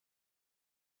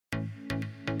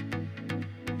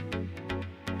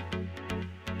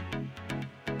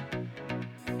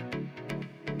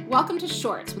Welcome to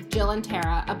Shorts with Jill and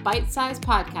Tara, a bite-sized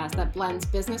podcast that blends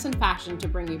business and fashion to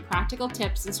bring you practical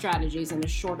tips and strategies in a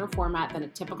shorter format than a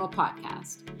typical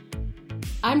podcast.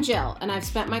 I'm Jill, and I've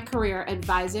spent my career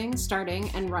advising, starting,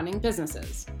 and running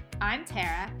businesses. I'm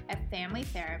Tara, a family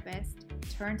therapist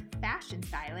turned fashion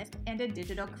stylist and a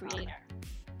digital creator.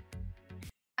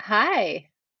 Hi.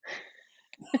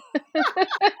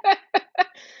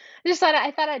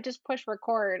 I thought I'd just push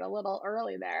record a little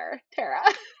early there, Tara.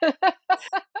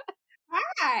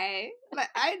 Hi,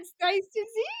 it's nice to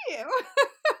see you.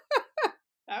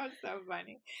 That was so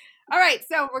funny. All right,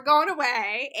 so we're going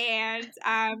away, and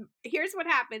here's what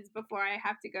happens before I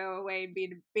have to go away and be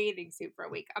in a bathing suit for a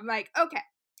week. I'm like, okay,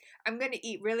 I'm going to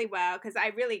eat really well because I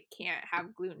really can't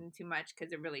have gluten too much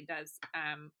because it really does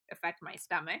affect my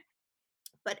stomach.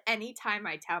 But anytime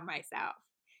I tell myself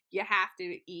you have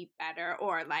to eat better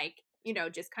or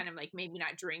just kind of like maybe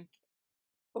not drink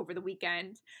over the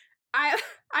weekend,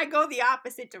 I go the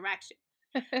opposite direction.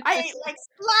 I ate like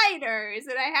sliders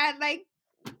and I had like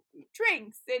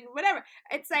drinks and whatever.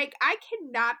 It's like I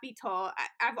cannot be told.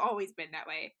 I've always been that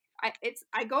way.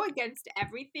 I go against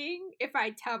everything if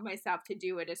I tell myself to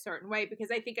do it a certain way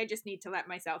because I think I just need to let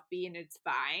myself be and it's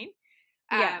fine.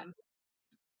 Yeah.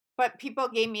 But people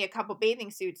gave me a couple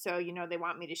bathing suits, so they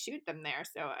want me to shoot them there.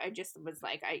 So I just was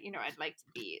like, I'd like to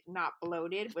be not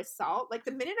bloated with salt. Like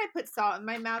the minute I put salt in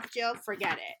my mouth, Jill,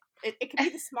 forget it. It could be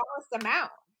the smallest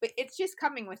amount, but it's just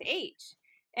coming with age.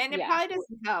 And it probably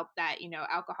doesn't help that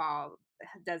alcohol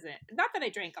doesn't. Not that I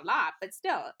drink a lot, but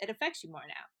still, it affects you more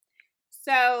now.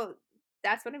 So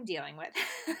that's what I'm dealing with.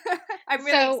 I'm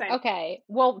really excited. Okay.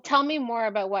 Well, tell me more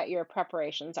about what your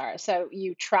preparations are. So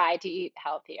you try to eat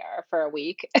healthier for a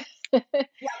week. Yeah,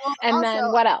 well, And then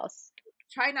also, what else?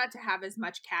 try not to have as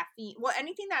much caffeine. Well,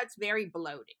 anything that's very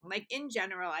bloating. Like in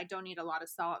general, I don't eat a lot of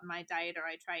salt in my diet, or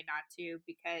I try not to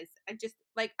because I just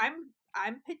like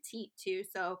I'm petite too.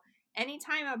 So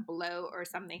anytime a bloat or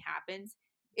something happens,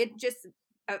 it just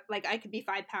like I could be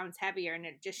 5 pounds heavier, and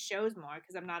it just shows more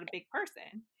because I'm not a big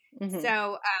person. Mhm.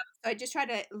 So I just try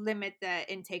to limit the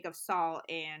intake of salt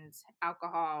and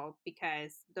alcohol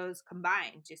because those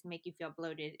combined just make you feel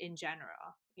bloated in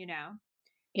general. Yeah.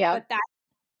 But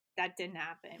that didn't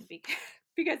happen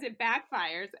because it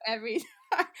backfires every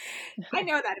time. I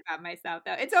know that about myself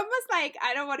though. It's almost like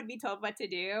I don't want to be told what to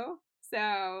do.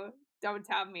 So don't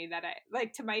tell me that I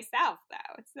like to myself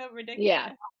though. It's so ridiculous.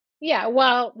 Yeah. Yeah.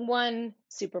 Well, one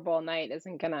Super Bowl night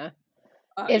isn't gonna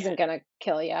Oh yeah. isn't gonna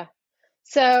kill you.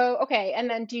 So, okay, and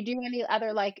then do you do any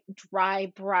other like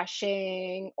dry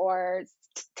brushing or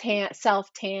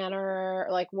self tanner?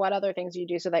 Like what other things do you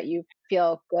do so that you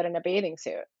feel good in a bathing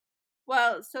suit?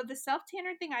 Well, so the self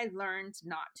tanner thing I learned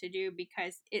not to do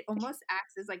because it almost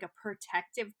acts as like a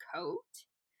protective coat.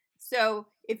 So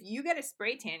if you get a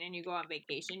spray tan and you go on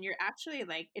vacation, you're actually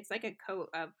like it's like a coat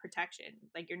of protection.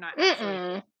 Like you're not actually.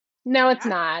 Mm-mm. No, it's Yeah.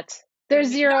 not. What do There's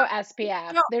you mean? zero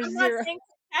SPF. No, There's I'm not zero. saying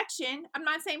protection. I'm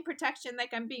not saying protection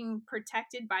like I'm being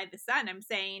protected by the sun. I'm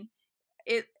saying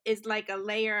it is like a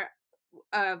layer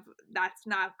of that's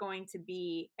not going to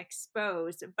be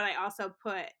exposed. But I also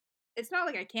put it's not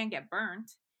like I can't get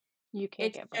burnt. You can't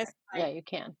It's get just burned. like Yeah, you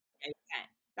can. I can.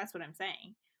 That's what I'm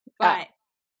saying. Oh, But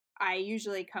I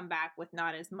usually come back with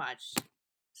not as much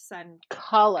sun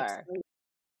color. exposure.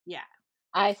 Yeah.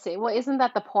 I see. Well, isn't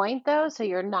that the point though? So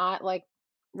you're not like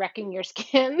wrecking your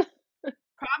skin?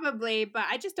 Probably, but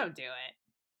I just don't do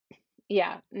it.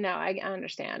 Yeah, no, I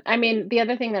understand. I mean, the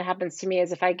other thing that happens to me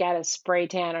is if I get a spray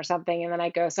tan or something and then I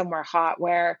go somewhere hot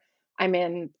where I'm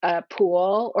in a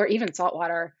pool or even salt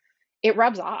water, it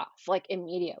rubs off like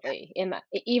immediately in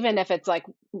even if it's like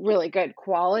really good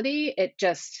quality, it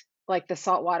just like the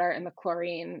salt water and the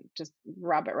chlorine just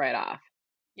rub it right off.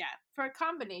 Yeah, for a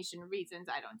combination of reasons,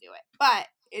 I don't do it. But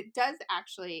it does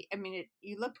actually, I mean,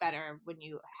 you look better when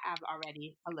you have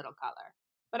already a little color.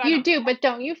 But I You don't do do, that. but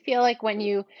don't you feel like when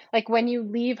you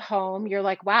leave home, you're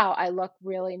like, wow, I look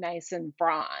really nice and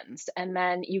bronzed. And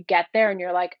then you get there and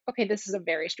you're like, okay, this is a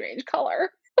very strange color.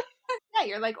 Yeah,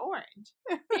 you're like orange.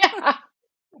 Yeah.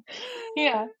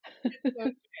 Yeah. It's so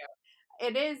true.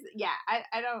 It is, yeah.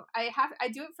 I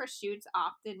do it for shoots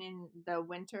often in the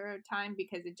winter time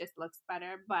because it just looks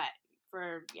better. But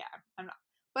yeah, I'm not.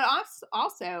 But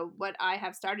also, what I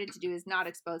have started to do is not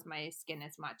expose my skin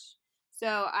as much.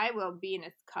 So I will be in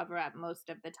a cover up most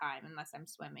of the time unless I'm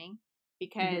swimming Mhm.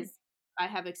 because I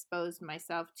have exposed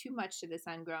myself too much to the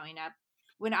sun growing up.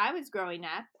 When I was growing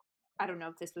up, I don't know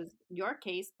if this was your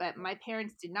case, but my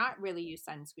parents did not really use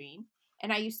sunscreen.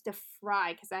 And I used to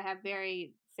fry because I have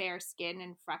very fair skin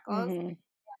and freckles. Mhm.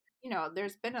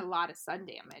 There's been a lot of sun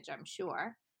damage, I'm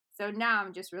sure. So now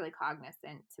I'm just really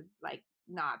cognizant to like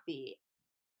not be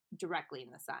directly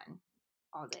in the sun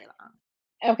all day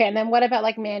long. Okay, and then what about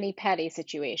like mani-pedi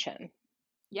situation?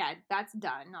 Yeah, that's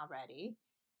done already.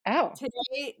 Oh,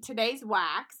 Today's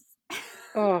wax.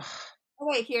 oh, Oh,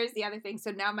 wait, here's the other thing.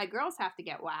 So now my girls have to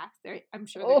get waxed. I'm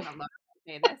sure they're oh. gonna love to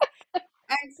say this.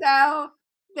 And so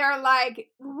they're like,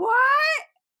 "What?"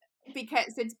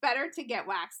 Because it's better to get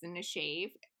waxed than to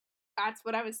shave. That's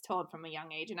what I was told from a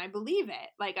young age, and I believe it.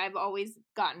 Like, I've always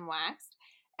gotten waxed,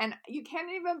 and you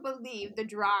can't even believe the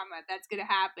drama that's gonna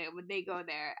happen when they go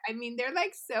there. I mean, they're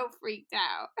like so freaked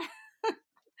out.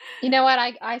 You know what?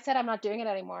 I said I'm not doing it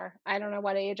anymore. I don't know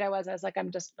what age I was. I was like,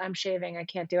 I'm shaving. I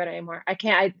can't do it anymore. I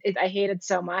can't. I hate it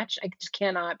so much. I just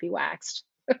cannot be waxed.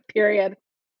 Period.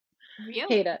 Hate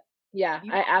Really? it. Yeah,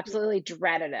 You I have to? absolutely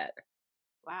dreaded it.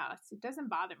 Wow. So it doesn't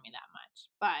bother me that much,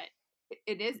 but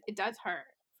it does hurt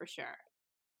for sure.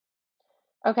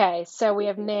 Okay, so we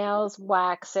have nails,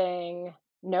 waxing,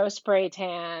 no spray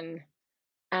tan.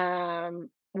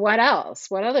 What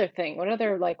else? What other thing? What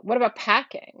other like? What about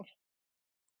packing?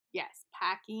 Yes,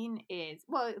 packing is,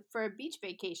 well, for a beach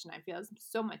vacation, I feel is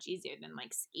so much easier than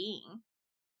like skiing,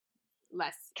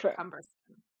 less True. cumbersome,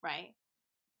 right?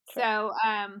 True. So,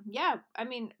 yeah, I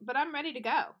mean, but I'm ready to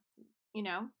go.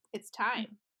 It's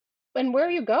time. And where are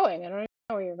you going? I don't even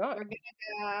know where you're going.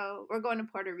 We're going to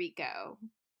Puerto Rico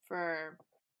for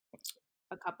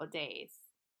a couple days.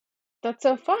 That's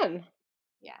so fun.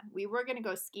 Yeah, we were gonna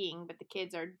go skiing, but the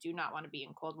kids do not want to be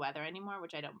in cold weather anymore,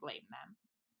 which I don't blame them.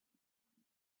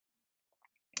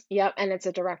 Yep, and it's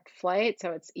a direct flight,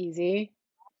 so it's easy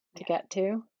to Yeah. get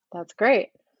to. That's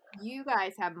great. You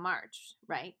guys have March,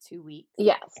 right? 2 weeks.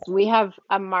 Yes, we have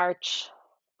a March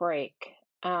break,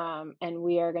 and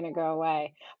we are going to go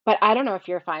away. But I don't know if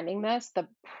you're finding this, the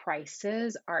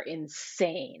prices are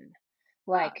insane.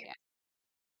 Oh, Like, yeah,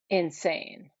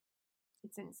 insane.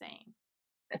 it's insane.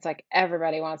 It's like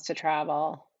everybody wants to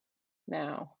travel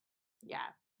now. Yeah,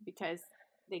 because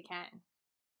they can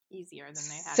easier than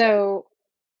they had. So,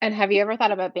 and have you ever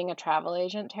thought about being a travel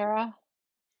agent, Tara?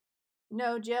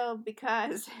 No, Jill,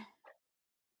 because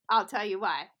I'll tell you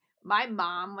why. My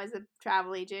mom was a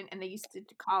travel agent, and they used to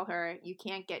call her "You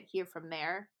can't get here from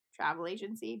there" travel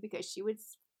agency because she would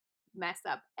mess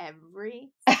up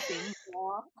every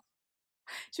single.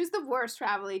 She was the worst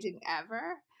travel agent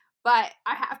ever. But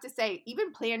I have to say,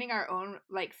 even planning our own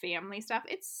like family stuff,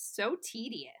 it's so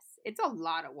tedious. It's a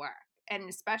lot of work, and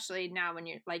especially now when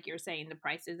you're saying the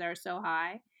prices are so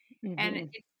high, and Hmm.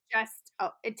 it's just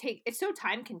it's so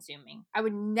time consuming. I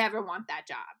would never want that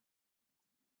job.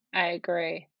 I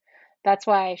agree. That's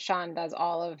why Sean does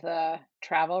all of the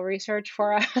travel research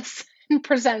for us and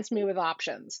presents me with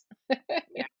options.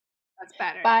 Yeah, that's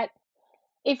better. But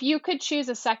if you could choose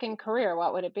a second career,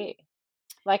 what would it be?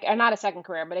 Like, or not a second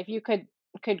career, but if you could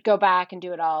go back and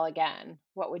do it all again,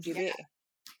 what would you Yeah, be?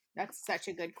 that's such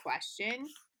a good question.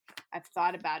 I've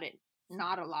thought about it,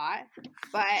 not a lot,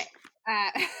 but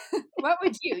what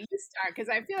would you start? Because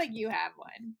I feel like you have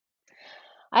one.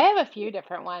 I have a few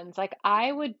different ones. Like,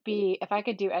 I would be, if I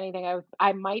could do anything,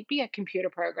 I might be a computer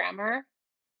programmer.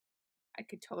 I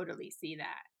could totally see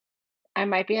that. I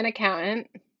might be an accountant,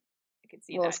 I could a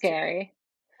see little that too. scary.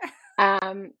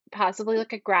 Possibly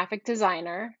like a graphic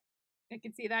designer. I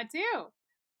could see that too.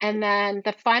 And then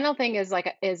the final thing is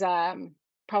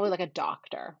probably like a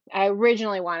doctor. I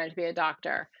originally wanted to be a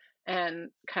doctor and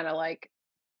kind of like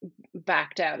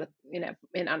backed out,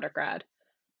 in undergrad.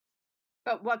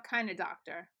 But what kind of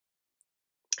doctor?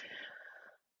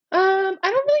 I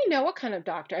don't really know what kind of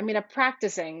doctor. I mean, a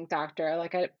practicing doctor,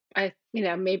 like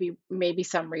maybe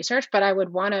some research, but I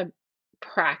would want to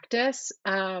practice.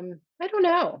 I don't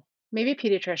know, maybe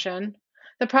pediatrician.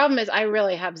 The problem is I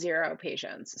really have zero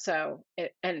patience. So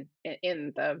in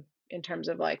terms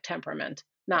of like temperament,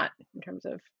 not in terms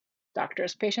of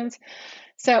doctor's patience.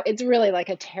 So it's really like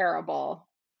it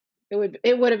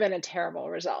would have been a terrible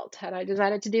result had I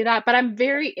decided to do that. But I'm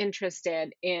very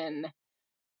interested in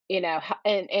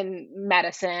in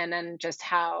medicine and just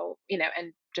how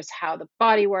the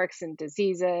body works and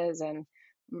diseases and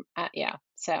yeah.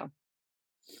 So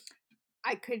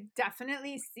I could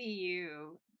definitely see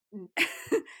you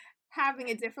having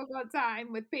a difficult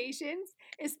time with patients,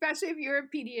 especially if you're a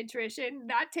pediatrician.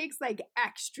 That takes like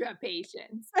extra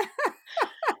patience.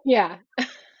 yeah.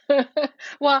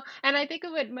 Well, and I think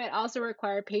might also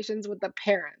require patience with the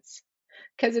parents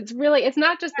because it's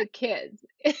not just the kids.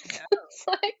 It's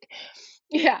like,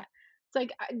 yeah, it's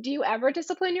like, do you ever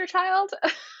discipline your child?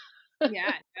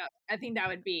 Yeah, no, I think that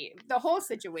would be the whole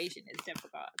situation is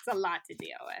difficult. It's a lot to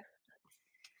deal with.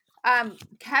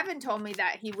 Kevin told me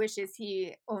that he wishes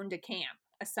he owned a camp,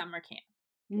 a summer camp.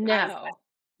 No.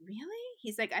 Really?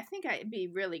 he's like, I think I'd be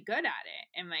really good at it.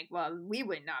 And like, well, we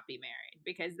would not be married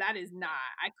because that is not,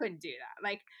 I couldn't do that.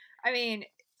 Like, I mean,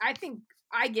 I think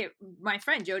I get my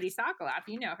friend Jody Sokoloff,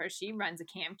 you know her, she runs a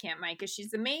Camp Micah.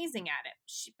 She's amazing at it.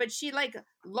 But she like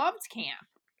loved camp,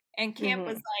 and camp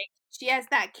was like, she has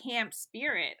that camp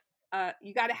spirit.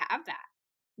 You got to have that.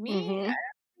 Me, I don't think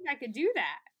I could do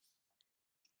that.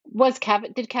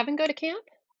 Did Kevin go to camp?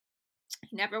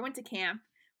 He never went to camp,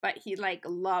 but he like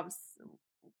loves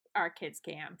our kids'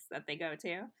 camps that they go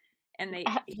to. And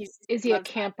is he a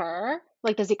camper?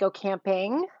 Like, does he go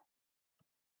camping?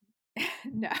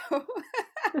 No.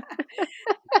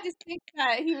 I just think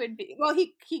that he would be, well,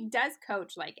 he does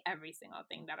coach like every single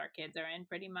thing that our kids are in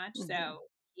pretty much. So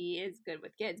he is good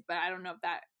with kids, but I don't know if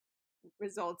that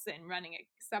results in running a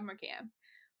summer camp.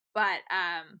 But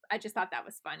I just thought that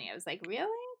was funny. I was like, really?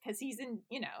 Because he's in,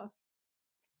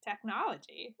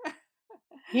 technology.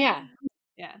 Yeah.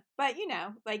 Yeah. But,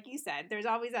 like you said, there's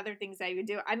always other things that you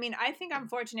do. I mean, I think I'm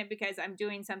fortunate because I'm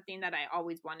doing something that I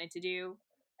always wanted to do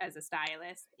as a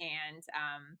stylist. And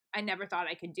I never thought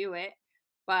I could do it.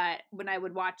 But when I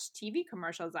would watch TV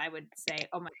commercials, I would say,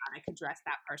 oh my God, I could dress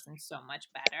that person so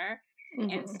much better.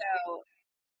 And so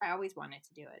I always wanted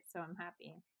to do it. So I'm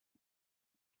happy.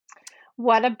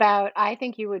 What about, I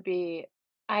think you would be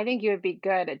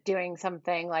good at doing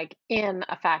something like in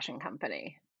a fashion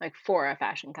company, like for a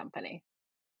fashion company.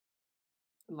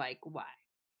 Like what?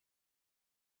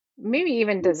 Maybe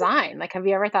even design. Like, have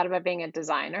you ever thought about being a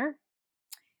designer?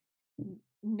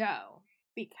 No,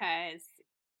 because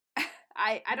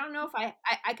I don't know if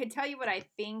I could tell you what I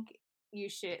think you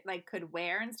should could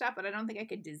wear and stuff, but I don't think I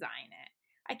could design it.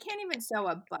 I can't even sew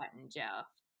a button, Jill.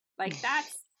 Like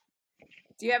that's.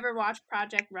 Do you ever watch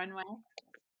Project Runway?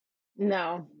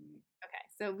 No. Okay,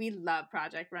 so we love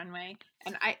Project Runway,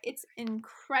 and it's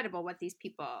incredible what these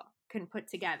people can put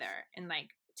together in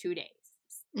like 2 days.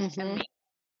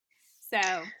 So,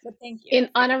 but thank you.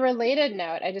 On a related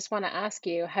note, I just want to ask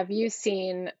you: have you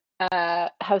seen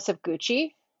House of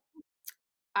Gucci?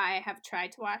 I have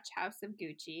tried to watch House of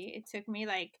Gucci. It took me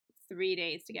like 3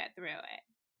 days to get through it.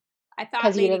 I thought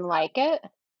because you didn't like it.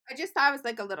 I just thought it was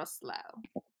like a little slow.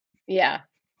 Yeah,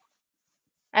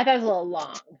 I thought it was a little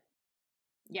long.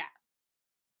 Yeah,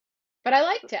 but I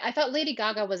liked it. I thought Lady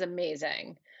Gaga was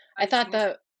amazing. I thought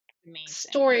the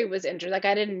story was interesting. Like,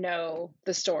 I didn't know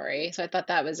the story, so I thought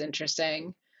that was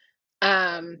interesting.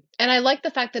 And I liked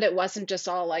the fact that it wasn't just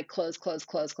all like close.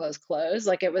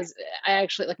 Like, it was, I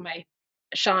actually like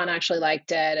Sean actually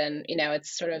liked it, and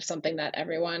it's sort of something that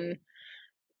everyone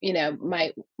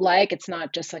might like. It's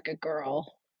not just like a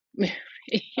girl movie.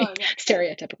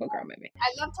 Stereotypical girl movie.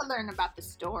 I love to learn about the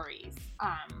stories.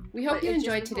 We hope you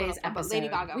enjoyed today's episode. Lady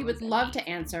Gaga, we would love to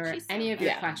answer any of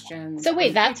your questions. So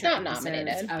wait, that's not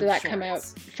nominated. Did that come out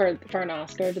for an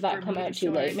Oscar? Did that come out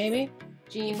too late? Maybe.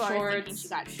 Jean shorts,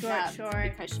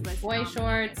 short because she was boy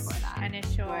shorts,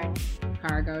 tennis shorts,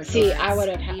 cargo shorts. See, I would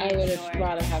have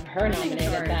rather have her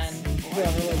nominated than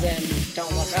whoever was in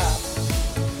Don't Look Up.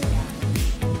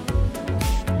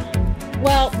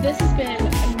 Well, this has been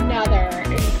another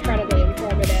incredibly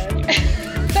informative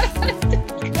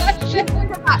discussion.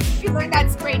 We learned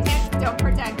that spray tans don't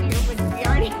protect you, which we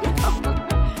already know.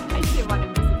 I didn't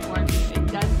want to misinform you. It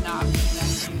does not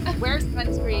protect you. Wear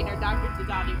sunscreen or Dr.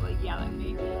 Tadani will yell at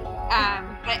me.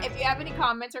 But if you have any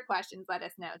comments or questions, let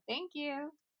us know. Thank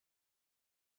you.